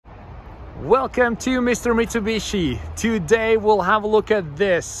Welcome to Mr. Mitsubishi. Today we'll have a look at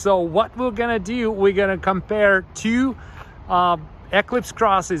this. So what we're gonna do, we're gonna compare two Eclipse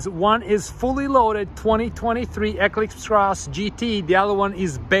Crosses. One is fully loaded 2023 Eclipse Cross GT. The other one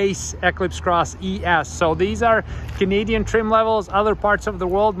is base Eclipse Cross ES. So these are Canadian trim levels. Other parts of the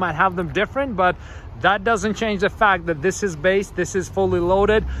world might have them different, but that doesn't change the fact that this is base, this is fully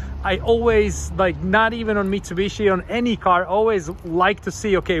loaded. I always, like, not even on Mitsubishi, on any car, always like to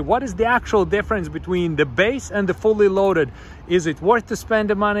see, okay, what is the actual difference between the base and the fully loaded? Is it worth to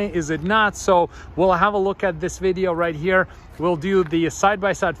spend the money? Is it not? So we'll have a look at this video right here. We'll do the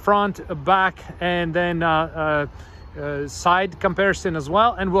side-by-side front, back, and then side comparison as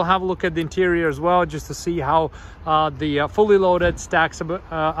well, and we'll have a look at the interior as well, just to see how the fully loaded stacks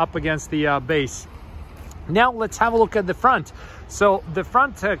up against the base. Now let's have a look at the front. So the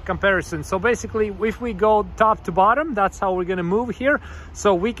front comparison, so basically if we go top to bottom, that's how we're going to move here.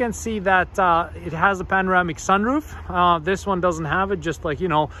 So we can see that it has a panoramic sunroof. This one doesn't have it, just like, you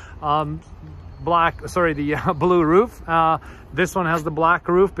know, the blue roof. This one has the black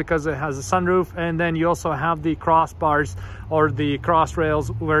roof because it has a sunroof, and then you also have the crossbars or the cross rails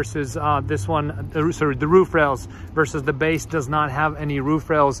versus this one, the roof rails, versus the base does not have any roof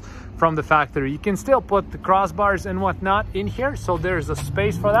rails from the factory. You can still put the crossbars and whatnot in here, so there's a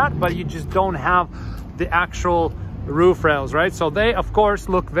space for that, but you just don't have the actual roof rails, right? So they of course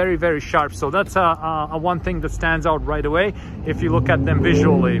look very, very sharp. So that's a one thing that stands out right away if you look at them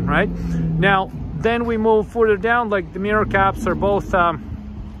visually, right? Now then we move further down, like the mirror caps are both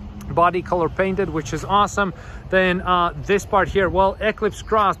body color painted, which is awesome. Then this part here, well, Eclipse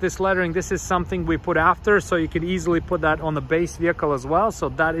Cross, this lettering, this is something we put after, so you can easily put that on the base vehicle as well. So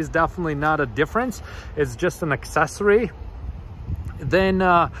that is definitely not a difference, it's just an accessory. Then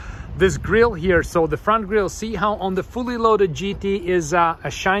this grille here, so the front grille, see how on the fully loaded GT is a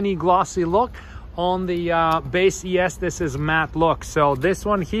shiny glossy look. On the base ES, this is matte look. So this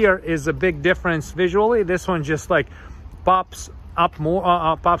one here is a big difference visually. This one just like pops out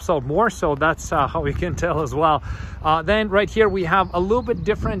more, so that's how we can tell as well. Then right here we have a little bit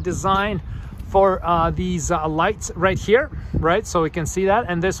different design for these lights right here, right? So we can see that,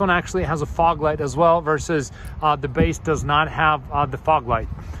 and this one actually has a fog light as well, versus the base does not have the fog light.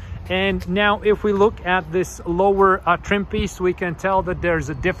 And now if we look at this lower trim piece, we can tell that there's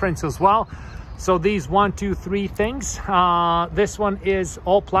a difference as well. So these 1, 2, 3 things, this one is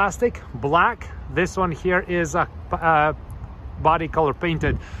all plastic, black. This one here is body color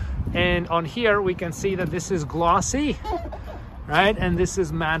painted. And on here we can see that this is glossy, right? And this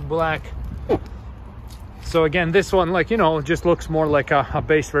is matte black. So again, this one, like, you know, just looks more like a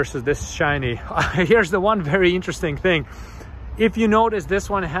base versus this shiny. Here's the one very interesting thing. If you notice,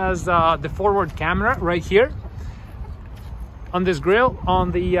 this one has the forward camera right here. On this grille,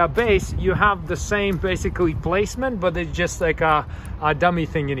 on the base, you have the same basically placement, but it's just like a dummy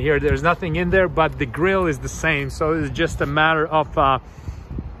thing in here. There's nothing in there, but the grille is the same. So it's just a matter of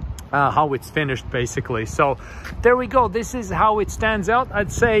how it's finished basically. So there we go. This is how it stands out.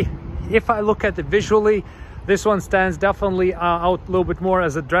 I'd say if I look at it visually, this one stands definitely out a little bit more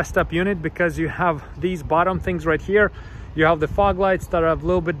as a dressed up unit, because you have these bottom things right here. You have the fog lights that have a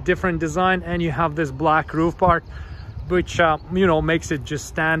little bit different design, and you have this black roof part, which you know, makes it just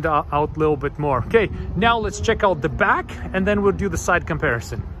stand out a little bit more. Okay, now let's check out the back, and then we'll do the side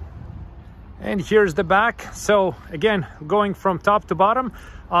comparison. And here's the back. So again, going from top to bottom,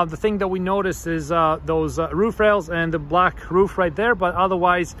 the thing that we noticed is those roof rails and the black roof right there, but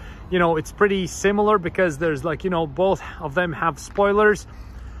otherwise, you know, it's pretty similar, because there's, like, you know, both of them have spoilers.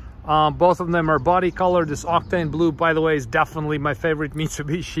 Both of them are body color. This octane blue, by the way, is definitely my favorite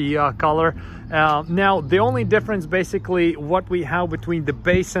Mitsubishi color. Now the only difference basically what we have between the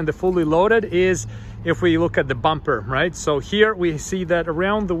base and the fully loaded is if we look at the bumper, right? So here we see that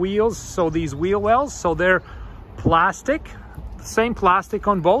around the wheels, so these wheel wells, so they're plastic, same plastic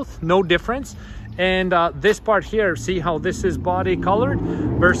on both, no difference. And this part here, see how this is body colored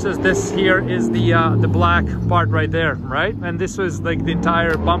versus this here is the black part right there, right? And this was like the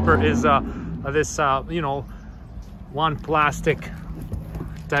entire bumper is this you know, one plastic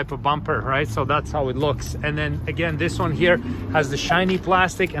type of bumper, right? So that's how it looks. And then again, this one here has the shiny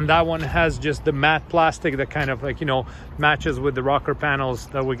plastic, and that one has just the matte plastic that kind of, like, you know, matches with the rocker panels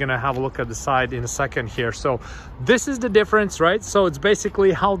that we're gonna have a look at the side in a second here. So this is the difference, right? So it's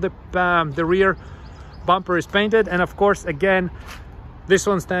basically how the rear bumper is painted. And of course, again, this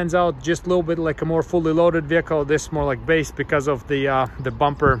one stands out just a little bit like a more fully loaded vehicle. This more like base because of the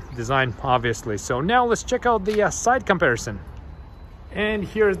bumper design, obviously. So now let's check out the side comparison. And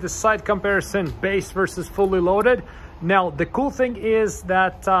here's the side comparison, base versus fully loaded. Now the cool thing is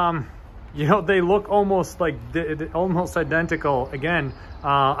that you know, they look almost like almost identical. Again,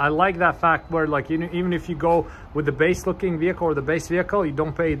 I like that fact where, like, you know, even if you go with the base looking vehicle or the base vehicle, you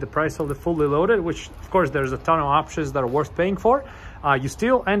don't pay the price of the fully loaded, which of course there's a ton of options that are worth paying for. You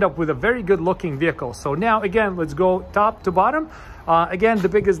still end up with a very good looking vehicle. So now again, let's go top to bottom. Again, the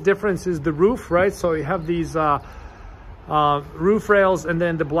biggest difference is the roof, right? So you have these roof rails and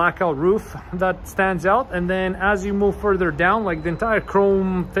then the blackout roof that stands out, and then as you move further down, like the entire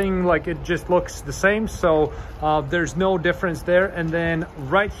chrome thing, like it just looks the same. So there's no difference there. And then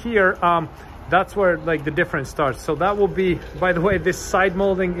right here, that's where like the difference starts. So that will be, by the way, this side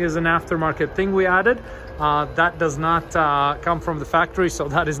molding is an aftermarket thing we added. That does not come from the factory, so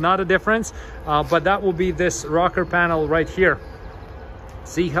that is not a difference. But that will be this rocker panel right here.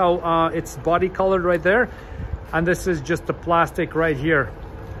 See how it's body colored right there? And this is just the plastic right here,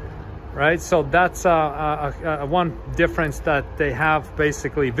 right? So that's one difference that they have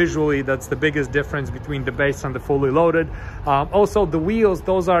basically visually. That's the biggest difference between the base and the fully loaded. Also the wheels,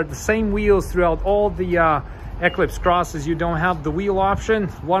 those are the same wheels throughout all the Eclipse Crosses. You don't have the wheel option,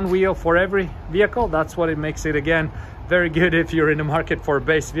 one wheel for every vehicle. That's what it makes it, again, very good if you're in the market for a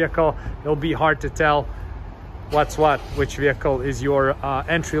base vehicle. It'll be hard to tell what's what, which vehicle is your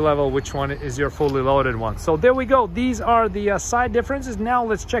entry level, which one is your fully loaded one. So there we go. These are the side differences. Now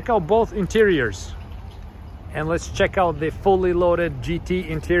let's check out both interiors, and let's check out the fully loaded GT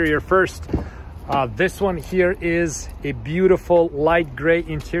interior first. This one here is a beautiful light gray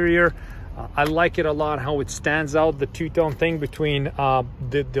interior. I like it a lot how it stands out, the two-tone thing between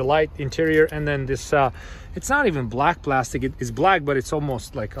the light interior and then this it's not even black plastic. It is black, but it's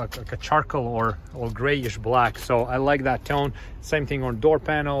almost like a charcoal or grayish black. So I like that tone. Same thing on door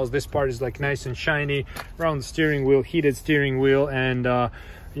panels. This part is like nice and shiny around the steering wheel, heated steering wheel, and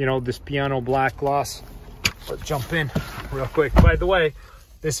you know, this piano black gloss. Let's jump in real quick. By the way,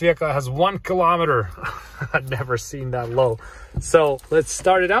 this vehicle has 1 kilometer. I've never seen that low. So let's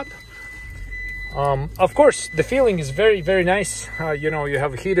start it up. Of course, the feeling is very, very nice. You know, you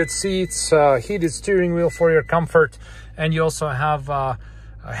have heated seats, heated steering wheel for your comfort, and you also have a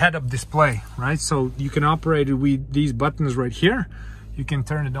head-up display, right? So you can operate it with these buttons right here. You can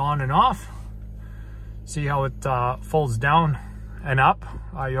turn it on and off. See how it folds down and up.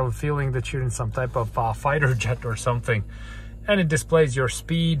 You have a feeling that you're in some type of fighter jet or something. And it displays your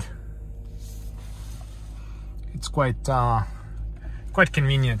speed. It's quite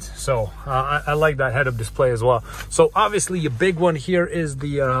convenient. So I like that head-up display as well. So obviously a big one here is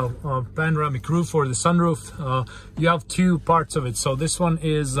the panoramic roof or the sunroof. You have two parts of it. So this one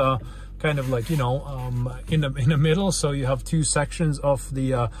is kind of like, you know, in the middle. So you have two sections of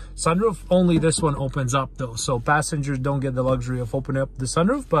the sunroof. Only this one opens up though. So passengers don't get the luxury of opening up the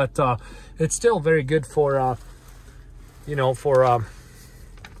sunroof, but it's still very good for, you know, for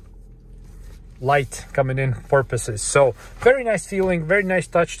light coming in purposes. So very nice feeling, very nice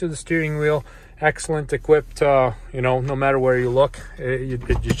touch to the steering wheel, excellent equipped. You know, no matter where you look, it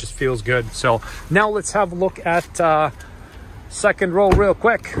just feels good. So now let's have a look at second row real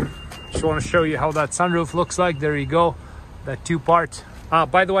quick. Just want to show you how that sunroof looks like. There you go, that two-part.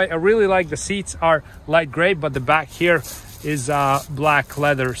 By the way, I really like the seats are light gray, but the back here is black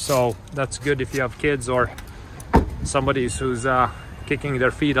leather, so that's good if you have kids or somebody who's kicking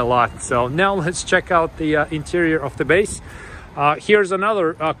their feet a lot. So now let's check out the interior of the base. Here's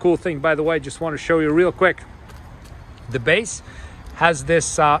another cool thing, by the way, just want to show you real quick. The base has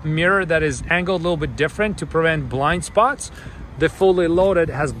this mirror that is angled a little bit different to prevent blind spots. The fully loaded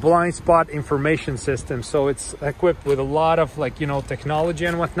has blind spot information system, so it's equipped with a lot of, like, you know, technology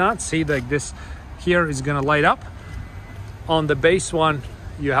and whatnot. See, like this here is gonna light up. On the base one,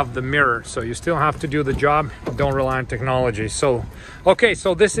 you have the mirror, so you still have to do the job. Don't rely on technology. So okay,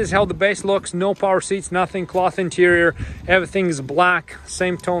 so this is how the base looks. No power seats, nothing, cloth interior, everything is black,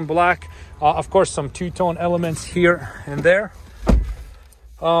 same tone black. Of course, some two-tone elements here and there.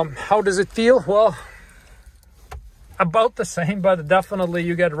 How does it feel? Well, about the same, but definitely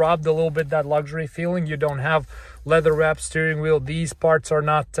you get robbed a little bit that luxury feeling. You don't have leather wrapped steering wheel. These parts are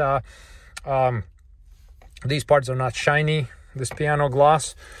not shiny, this piano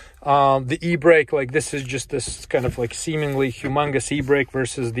gloss. The e-brake, like this is just this kind of like seemingly humongous e-brake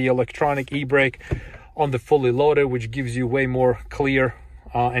versus the electronic e-brake on the fully loaded, which gives you way more clear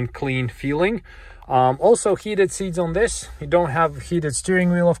and clean feeling. Also heated seats on this. You don't have heated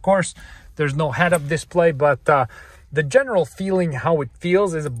steering wheel, of course. There's no head-up display, but the general feeling, how it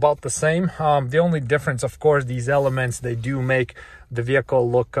feels, is about the same. The only difference, of course, these elements, they do make the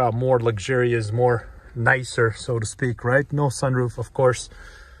vehicle look more luxurious, more nicer, so to speak, right? No sunroof, of course,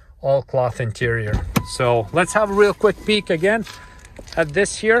 all cloth interior. So let's have a real quick peek again at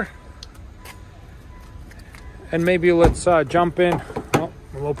this here. And maybe let's jump in. Oh,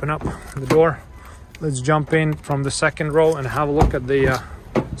 we'll open up the door. Let's jump in from the second row and have a look at the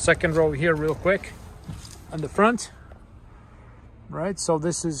second row here real quick on the front. Right, so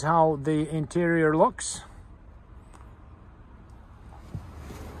this is how the interior looks.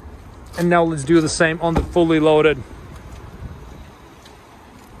 And now let's do the same on the fully loaded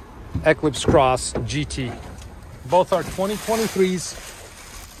Eclipse Cross GT. Both are 2023s.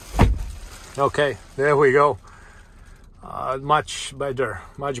 Okay, there we go. Much better,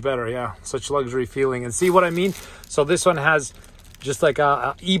 yeah. Such luxury feeling. And see what I mean? So this one has just like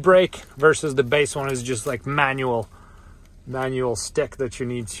a e-brake versus the base one is just like manual stick that you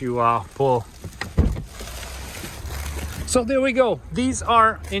need to pull. So there we go. These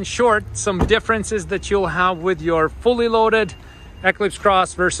are, in short, some differences that you'll have with your fully loaded Eclipse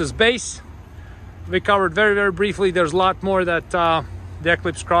Cross versus base. We covered very, very briefly. There's a lot more that the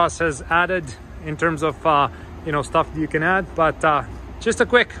Eclipse Cross has added in terms of you know, stuff that you can add, but just a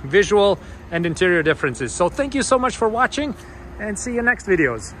quick visual and interior differences. So thank you so much for watching, and see you next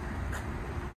videos.